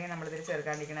പച്ചത്തേങ്ങയാണെന്നുണ്ടെങ്കിൽ നമ്മളിതിൽ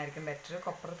ചേർക്കാണ്ടിരിക്കണമായിരിക്കും ബെറ്റർ.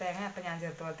 കൊപ്പർ തേങ്ങ അപ്പോൾ ഞാൻ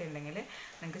ചേർത്ത് പോലത്തെ ഉണ്ടെങ്കിൽ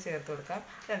നിങ്ങൾക്ക് ചേർത്ത് കൊടുക്കാം.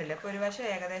 കണ്ടില്ല, അപ്പോൾ ഒരു വശം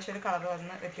ഏകദേശം ഒരു കളർ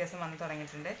വ്യത്യാസം വന്ന്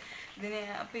തുടങ്ങിയിട്ടുണ്ട്.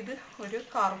 അപ്പോൾ ഇത് ഒരു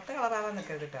കറുത്ത കളറാവാൻ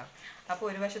നിൽക്കരുത് കേട്ടോ. അപ്പോൾ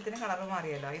ഒരു വശത്തിന് കളർ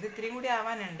മാറിയല്ലോ, ഇത് ഇത്തിരിയും കൂടി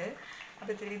ആവാനുണ്ട്.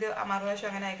 അപ്പോൾ ഇത് മറുവശം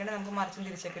അങ്ങനെ ആയിക്കൊണ്ട് നമുക്ക് മറിച്ചും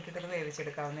തിരിച്ചൊക്കെ ഇട്ടിട്ട്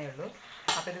വേവിച്ചെടുക്കാവുന്നേ ഉള്ളൂ.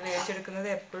 അപ്പോൾ ഇത് വേവിച്ചെടുക്കുന്നത്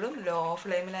എപ്പോഴും ലോ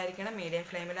ഫ്ലെയിമിലായിരിക്കണം, മീഡിയം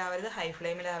ഫ്ലെയിമിലാവരുത്, ഹൈ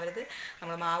ഫ്ലെയിമിലാവരുത്.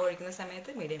 നമ്മൾ മാവ് ഒഴിക്കുന്ന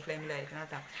സമയത്ത് മീഡിയം ഫ്ലെയിമിലായിരിക്കണം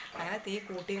കേട്ടോ. അങ്ങനെ തീ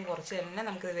കൂട്ടിയും കുറച്ച് തന്നെ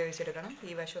നമുക്കിത് വേവിച്ചെടുക്കണം.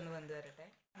 ഈ വശം ഒന്ന് വെന്ത് വരട്ടെ.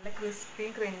 നല്ല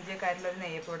ക്രിസ്പിയും ക്രഞ്ചിയൊക്കെ ആയിട്ടുള്ളൊരു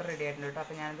നെയ്യപ്പം ഇവിടെ റെഡി ആയിട്ടുണ്ട് കേട്ടോ.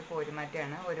 അപ്പോൾ ഞാനിത്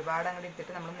കോരിമാറ്റിയാണ്. ഒരുപാട് അങ്ങോട്ട്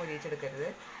ഇട്ടിട്ട് നമ്മൾ മുരിയിച്ചെടുക്കരുത്,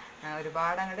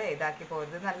 ഒരുപാട് അങ്ങോട്ട് ഇതാക്കി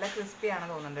പോകരുത്. നല്ല ക്രിസ്പിയാണ്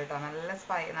തോന്നുന്നുണ്ട് കേട്ടോ,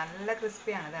 നല്ല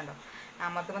ക്രിസ്പിയാണ്. ഇത് കണ്ടോ,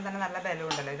 അമർത്തുമ്പോൾ തന്നെ നല്ല ബലം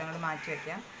ഉണ്ടല്ലോ. ഇതങ്ങോട്ട് മാറ്റി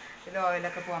വയ്ക്കാം. ഇതിൽ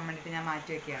ഓയിലൊക്കെ പോകാൻ വേണ്ടിയിട്ട് ഞാൻ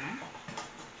മാറ്റി വയ്ക്കുകയാണ്.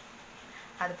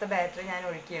 അടുത്ത ബാറ്ററി ഞാൻ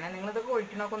ഒഴിക്കുകയാണ്. നിങ്ങളിതൊക്കെ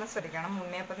ഒഴിക്കണമൊക്കെ ഒന്ന് ശ്രദ്ധിക്കണം.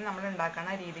 ഉണ്ണിയപ്പത്തിന് നമ്മൾ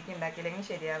ഉണ്ടാക്കണ രീതിക്ക് ഉണ്ടാക്കിയില്ലെങ്കിൽ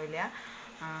ശരിയാവില്ല.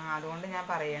 അതുകൊണ്ട് ഞാൻ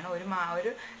പറയുകയാണ്,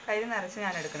 ഒരു കയ്യിൽ നിറച്ച്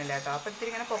ഞാൻ എടുക്കണില്ല കേട്ടോ. അപ്പോൾ ഇത്തിരി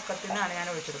ഇങ്ങനെ പൊക്കത്തിൽ നിന്നാണ് ഞാൻ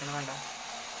ഒഴിച്ചെടുക്കുന്നത് കണ്ടോ.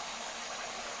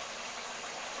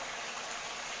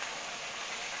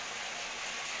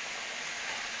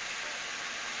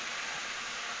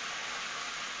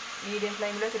 മീഡിയം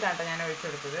ഫ്ലെയിമിൽ വെച്ചിട്ടാണ് ഞാൻ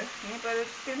ഒഴിച്ചെടുത്തത്. ഇനിയിപ്പോൾ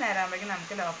ഇത്തിരി നേരമാകുമ്പോഴേക്കും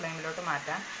നമുക്ക് ലോ ഫ്ലെയിമിലോട്ട്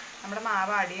മാറ്റാം. നമ്മുടെ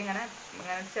മാവ് അടി ഇങ്ങനെ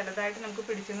ചെറുതായിട്ട് നമുക്ക്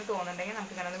പിടിച്ചെന്ന് തോന്നുന്നുണ്ടെങ്കിൽ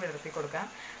നമുക്ക് ഇങ്ങനെ ഒന്ന് വിടർത്തി കൊടുക്കാം.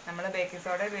 നമ്മൾ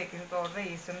ബേക്കിംഗ് പൗഡർ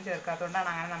ഈസ്റ്റൊന്നും ചേർക്കാത്തതുകൊണ്ടാണ്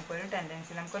അങ്ങനെ നമുക്കൊരു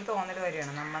ടെൻഡൻസി, നമുക്കൊരു തോന്നൽ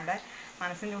വരികയാണ്. നമ്മുടെ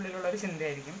മനസ്സിൻ്റെ ഉള്ളിലുള്ളൊരു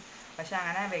ചിന്തയായിരിക്കും. പക്ഷേ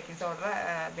അങ്ങനെ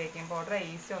ബേക്കിംഗ് പൗഡർ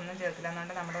ഈസ്റ്റ് ഒന്നും ചേർത്തില്ല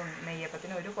എന്നുകൊണ്ട് നമ്മുടെ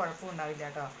നെയ്യപ്പത്തിന് ഒരു കുഴപ്പവും ഉണ്ടാവില്ല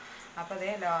കേട്ടോ. അപ്പോൾ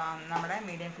അതേ നമ്മുടെ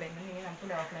മീഡിയം ഫ്ലെയിമിൽ ഇനി നമുക്ക്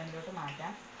ലോ ഫ്ലെയിമിലോട്ട്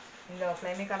മാറ്റാം. ലോ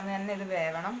ഫ്ലെയിമിൽ കടന്ന് തന്നെ ഇത്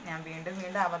വേവണം. ഞാൻ വീണ്ടും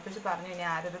ആവർത്തിച്ച് പറഞ്ഞു, ഇനി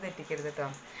ആരും ഇത് തെറ്റിക്കരുത് കേട്ടോ.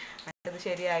 ഇത്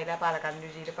ശരിയായില്ല, പാലക്കാടൻ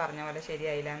രുചിയിൽ പറഞ്ഞ പോലെ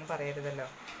ശരിയായില്ല എന്ന് പറയരുതല്ലോ.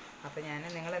 അപ്പോൾ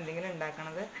നിങ്ങൾ എന്തെങ്കിലും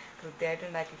ഉണ്ടാക്കണത് കൃത്യമായിട്ട്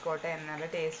ഉണ്ടാക്കിക്കോട്ടെ, നല്ല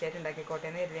ടേസ്റ്റി ആയിട്ട് ഉണ്ടാക്കിക്കോട്ടെ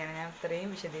എന്ന് കരുതിയാണ് ഞാൻ ഇത്രയും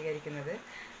വിശദീകരിക്കുന്നത്.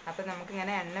 അപ്പോൾ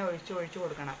നമുക്കിങ്ങനെ എണ്ണ ഒഴിച്ച്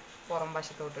കൊടുക്കണം പുറം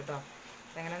വശത്തോട്ട് കേട്ടോ.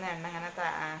 അങ്ങനെ ഒന്ന് എണ്ണ അങ്ങനെ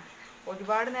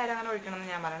ഒരുപാട് നേരം അങ്ങനെ ഒഴിക്കണമെന്ന്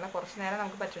ഞാൻ പറഞ്ഞില്ല. കുറച്ച് നേരം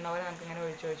നമുക്ക് പറ്റുന്ന പോലെ നമുക്ക് ഇങ്ങനെ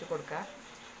ഒഴിച്ച് കൊടുക്കാം.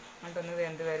 എന്നിട്ടൊന്ന്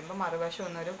വെന്ത് വരുമ്പോൾ മറുവശം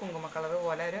ഒന്നൊരു കുങ്കുമ കളർ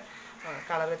പോലെ ഒരു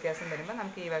കളർ വ്യത്യാസം വരുമ്പോൾ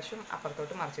നമുക്ക് ഈ വശം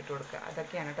അപ്പുറത്തോട്ട് മറിച്ചിട്ട് കൊടുക്കുക.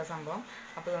 അതൊക്കെയാണ് കേട്ടോ സംഭവം.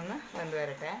 അപ്പോൾ ഇതൊന്ന് വെന്ത്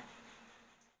വരട്ടെ.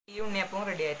 ഈ ഉണ്ണിയപ്പവും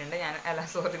റെഡി ആയിട്ടുണ്ട്.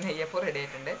 നെയ്യപ്പവും റെഡി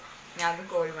ആയിട്ടുണ്ട്. ഞാനത്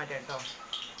കോഴി മാറ്റാം കേട്ടോ.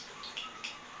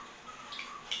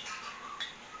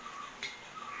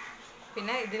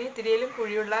 പിന്നെ ഇതിന് ഇത്തിരിയിലും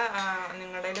കുഴിയുള്ള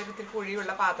നിങ്ങളുടെ ഒരു ഇത്തിരി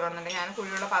കുഴിയുള്ള പാത്രമാണെന്നുണ്ടെങ്കിൽ ഞാൻ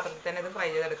കുഴിയുള്ള പാത്രത്തിൽ തന്നെ ഇത് ഫ്രൈ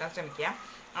ചെയ്തെടുക്കാൻ ശ്രമിക്കാം.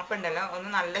 അപ്പം ഉണ്ടല്ലോ ഒന്ന്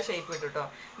നല്ല ഷേപ്പ് കിട്ടും കേട്ടോ.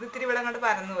 ഇത് ഇത്തിരി ഇവിടെ അങ്ങോട്ട്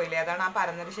പരന്നു പോയില്ലേ, അതാണ് ആ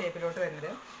പരന്നൊരു ഷേപ്പിലോട്ട് വരുന്നത്.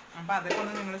 അപ്പോൾ അതൊക്കെ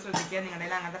ഒന്ന് നിങ്ങൾ ശ്രദ്ധിക്കുക. നിങ്ങളുടെ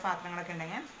കയ്യിൽ അങ്ങനത്തെ പാത്രങ്ങളൊക്കെ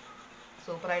ഉണ്ടെങ്കിൽ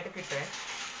സൂപ്പറായിട്ട് കിട്ടുമേ.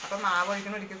 അപ്പം മാവ്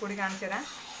ഒഴിക്കണം ഒരിക്കൽ കൂടി കാണിച്ചു തരാം.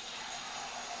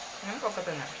 ഇങ്ങനെ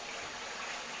പൊക്കത്തുനിന്ന്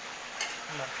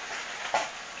ഉണ്ടോ,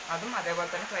 അതും അതേപോലെ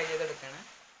തന്നെ ഫ്രൈ ചെയ്തെടുക്കണം.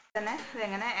 തന്നെ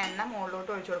ഇതെങ്ങനെ എണ്ണ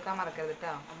മുകളിലോട്ട് ഒഴിച്ചു കൊടുക്കാൻ മറക്കരുത്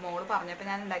കേട്ടോ. മോള് പറഞ്ഞപ്പോൾ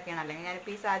ഞാൻ ഉണ്ടാക്കിയാണ്, അല്ലെങ്കിൽ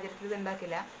ഞാനിപ്പോൾ ഈ സാഹചര്യത്തിൽ ഇത്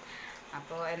ഉണ്ടാക്കില്ല.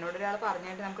 അപ്പോൾ എന്നോടൊരാൾ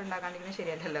പറഞ്ഞിട്ട് നമുക്ക് ഉണ്ടാക്കാണ്ടിരിക്കുന്നത്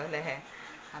ശരിയല്ലല്ലോ അല്ലേ.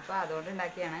 അപ്പോൾ അതുകൊണ്ട്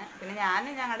ഉണ്ടാക്കിയാണ്. പിന്നെ ഞാൻ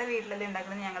ഞങ്ങളുടെ വീട്ടിലല്ലേ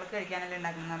ഉണ്ടാക്കുന്നത്, ഞങ്ങൾക്ക് കഴിക്കാനല്ലേ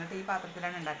ഉണ്ടാക്കുന്നത് എന്നിട്ട് ഈ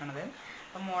പാത്രത്തിലാണ് ഉണ്ടാക്കുന്നത്.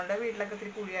 അപ്പോൾ മോളുടെ വീട്ടിലൊക്കെ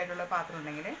ഇത്തിരി കുഴിയായിട്ടുള്ള പാത്രം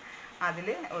ഉണ്ടെങ്കിൽ അതിൽ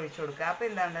ഒഴിച്ചു കൊടുക്കുക. അപ്പോൾ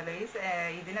എന്താണല്ലോ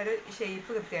ഇതിനൊരു ഷേപ്പ്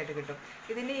കൃത്യമായിട്ട് കിട്ടും.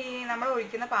 ഇതിൻ്റെ ഈ നമ്മൾ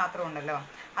ഒഴിക്കുന്ന പാത്രം ഉണ്ടല്ലോ,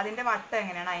 അതിൻ്റെ വട്ടം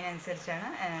എങ്ങനെയാണ് അതിനനുസരിച്ചാണ്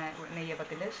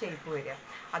നെയ്യപ്പത്തിൻ്റെ ഷേപ്പ് വരിക.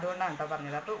 അതുകൊണ്ടാണ് കേട്ടോ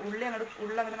പറഞ്ഞത്. അപ്പോൾ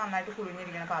ഉള്ളങ്ങോട്ട് നന്നായിട്ട്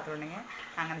കുഴിഞ്ഞിരിക്കുന്ന പാത്രം ഉണ്ടെങ്കിൽ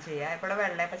അങ്ങനെ ചെയ്യുക. ഇപ്പോൾ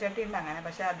വെള്ളയപ്പച്ചട്ടി ഉണ്ട് അങ്ങനെ,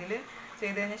 പക്ഷേ അതിൽ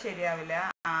ചെയ്ത് കഴിഞ്ഞാൽ ശരിയാവില്ല.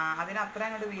 അതിനത്ര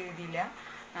അങ്ങോട്ട് വീതിയില്ല,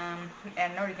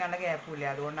 എണ്ണ ഒഴിക്കാനുള്ള ഗ്യാപ്പുമില്ല.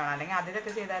 അതുകൊണ്ടാണ്. അല്ലെങ്കിൽ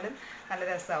അതിലൊക്കെ ചെയ്താലും നല്ല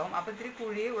രസമാവും. അപ്പോൾ ഇത്തിരി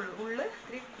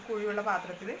ഇത്തിരി കുഴിയുള്ള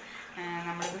പാത്രത്തിൽ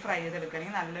നമ്മളിത് ഫ്രൈ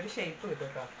ചെയ്തെടുക്കുകയാണെങ്കിൽ നല്ലൊരു ഷേപ്പ് കിട്ടും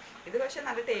കേട്ടോ. ഇത് പക്ഷേ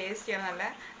നല്ല ടേസ്റ്റിയാണ്, നല്ല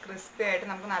ക്രിസ്പി ആയിട്ട്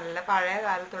നമുക്ക് നല്ല പഴയ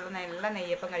കാലത്തുള്ള നല്ല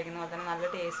നെയ്യപ്പം കഴിക്കുന്ന പോലെ തന്നെ നല്ല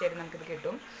ടേസ്റ്റി ആയിട്ട് നമുക്കിത്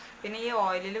കിട്ടും. പിന്നെ ഈ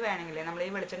ഓയിലിൽ വേണമെങ്കിൽ നമ്മൾ ഈ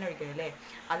വെളിച്ചെണ്ണ ഒഴിക്കുന്നില്ലേ,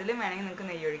 അതിലും വേണമെങ്കിൽ നിങ്ങൾക്ക്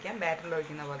നെയ്യ് ഒഴിക്കാം, ബാറ്ററിൽ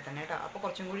ഒഴിക്കുന്ന പോലെ തന്നെ കേട്ടോ. അപ്പോൾ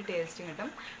കുറച്ചും കൂടി ടേസ്റ്റും കിട്ടും,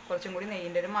 കുറച്ചും കൂടി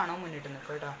നെയ്യിൻ്റെ ഒരു മണവും മുന്നിട്ട്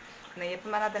നിൽക്കും കേട്ടോ. നെയ്യപ്പം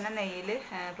പറഞ്ഞാൽ തന്നെ നെയ്യിൽ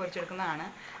പൊരിച്ചെടുക്കുന്നതാണ്.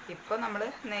 ഇപ്പോൾ നമ്മൾ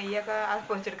നെയ്യൊക്കെ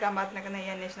പൊരിച്ചെടുക്കാൻ പാകത്തിനൊക്കെ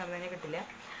നെയ്യ് അന്വേഷിച്ച് നടന്നു കഴിഞ്ഞാൽ കിട്ടില്ല.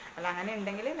 അല്ല, അങ്ങനെ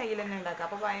ഉണ്ടെങ്കിൽ നെയ്യിൽ തന്നെ ഉണ്ടാക്കുക.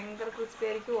 അപ്പോൾ ഭയങ്കര ക്രിസ്പി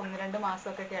ആയിരിക്കും. 1-2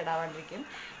 മാസമൊക്കെ കേടാവാണ്ടിരിക്കും.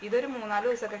 ഇതൊരു 3-4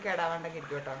 ദിവസമൊക്കെ കേടാവാണ്ടൊക്കെ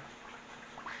ഇരിക്കും കേട്ടോ.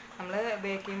 നമ്മൾ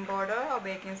ബേക്കിംഗ് പൗഡറോ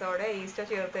ബേക്കിംഗ് സോഡയോ ഈസ്റ്റോ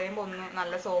ചേർത്ത് കഴിയുമ്പോൾ ഒന്ന്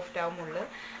നല്ല സോഫ്റ്റ് ആവും. ഉള്ളിൽ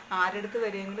ആരെടുത്ത്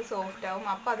വരുമെങ്കിൽ സോഫ്റ്റ് ആവും.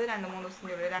 അപ്പോൾ അത്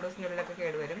 2-3 ദിവസത്തിനുള്ളിലൊക്കെ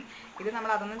കേടുവരും. ഇത്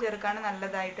നമ്മൾ അതൊന്നും ചേർക്കാണ്ട്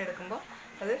നല്ലതായിട്ട് എടുക്കുമ്പോൾ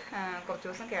അത് കുറച്ച്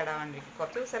ദിവസം കേടാവാണ്ടിരിക്കും.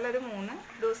 കുറച്ച് ദിവസമല്ല, ഒരു 3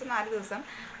 ദിവസം 4 ദിവസം.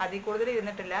 അതിൽ കൂടുതൽ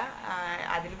ഇരുന്നിട്ടില്ല.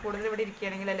 അതിൽ കൂടുതൽ ഇവിടെ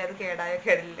ഇരിക്കുകയാണെങ്കിൽ അല്ലേ അത്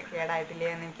കേടായിട്ടില്ല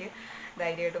എന്ന് എനിക്ക്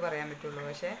ധൈര്യമായിട്ട് പറയാൻ പറ്റുള്ളൂ.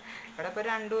 പക്ഷേ ഇവിടെ ഇപ്പോൾ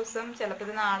 2 ദിവസം, ചിലപ്പോൾ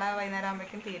ഇത് നാളെ വൈകുന്നേരം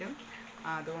ആകുമ്പോഴേക്കും തീരും.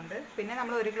 അതുകൊണ്ട് പിന്നെ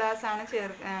നമ്മൾ 1 ഗ്ലാസ്സാണ്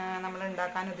നമ്മൾ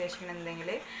ഉണ്ടാക്കാൻ ഉദ്ദേശിക്കുന്നതെങ്കിൽ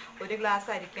 1 ഗ്ലാസ്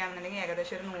അരിക്കുകയാണെന്നുണ്ടെങ്കിൽ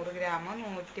ഏകദേശം ഒരു 100 ഗ്രാമോ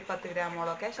 110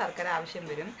 ഗ്രാമോളൊക്കെ ശർക്കര ആവശ്യം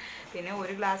വരും. പിന്നെ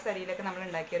 1 ഗ്ലാസ് അരിയിലൊക്കെ നമ്മൾ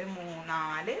ഉണ്ടാക്കിയ ഒരു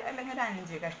 4 അല്ലെങ്കിൽ ഒരു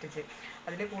 5 കഷ്ടിച്ച്,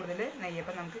 അതിൽ കൂടുതൽ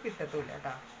നെയ്യപ്പം നമുക്ക് കിട്ടത്തില്ല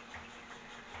കേട്ടോ.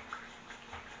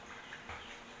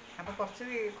 അപ്പോൾ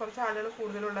കുറച്ച് ആളുകൾ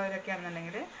കൂടുതലുള്ളവരൊക്കെ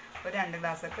ആണെന്നുണ്ടെങ്കിൽ ഒരു 2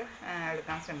 ഗ്ലാസ്സൊക്കെ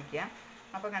എടുക്കാൻ ശ്രമിക്കുക.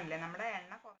 അപ്പോൾ കണ്ടില്ലേ നമ്മുടെ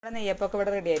നെയ്യപ്പമൊക്കെ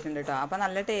ഇവിടെ റെഡി ആയിട്ടുണ്ട് കേട്ടോ. അപ്പോൾ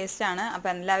നല്ല ടേസ്റ്റാണ്. അപ്പോൾ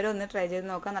എല്ലാവരും ഒന്ന് ട്രൈ ചെയ്ത്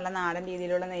നോക്കാം. നല്ല നാടൻ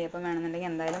രീതിയിലുള്ള നെയ്യപ്പം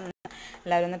വേണമെന്നുണ്ടെങ്കിൽ എന്തായാലും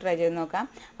എല്ലാവരും ഒന്ന് ട്രൈ ചെയ്ത് നോക്കാം.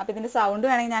 അപ്പോൾ ഇതിൻ്റെ സൗണ്ട്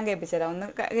വേണമെങ്കിൽ ഞാൻ കേൾപ്പിച്ചു തരാം. ഒന്ന്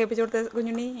കേൾപ്പിച്ചു കൊടുത്ത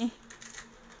കുഞ്ഞുണ്ണി.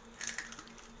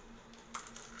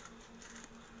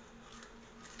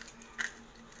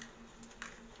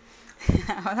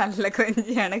 അപ്പോൾ നല്ല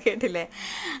ക്രഞ്ചിയാണ്, കേട്ടില്ലേ.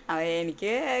 അപ്പോൾ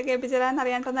എനിക്ക് കേൾപ്പിച്ചു തരാൻ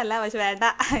അറിയാണ്ടൊന്നല്ല, പക്ഷെ വേണ്ട,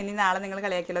 ഇനി നാളെ നിങ്ങൾ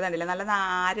കളിയാക്കിയുള്ളത് കണ്ടില്ല. നല്ല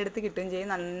നാരെടുത്ത് കിട്ടുകയും ചെയ്യും,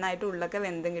 നന്നായിട്ട് ഉള്ളൊക്കെ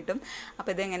വെന്തും കിട്ടും.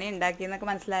 അപ്പോൾ ഇതെങ്ങനെ ഉണ്ടാക്കിയെന്നൊക്കെ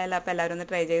മനസ്സിലായല്ലോ. അപ്പോൾ എല്ലാവരും ഒന്ന്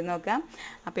ട്രൈ ചെയ്ത് നോക്കാം.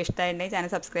 അപ്പോൾ ഇഷ്ടമായിട്ടുണ്ടെങ്കിൽ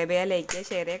ചാനൽ സബ്സ്ക്രൈബ് ചെയ്യുക, ലൈക്ക്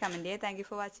ചെയ്യുക, ഷെയർ ചെയ്യുക, കമൻറ്റ് ചെയ്യുക. Thank you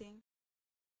for watching.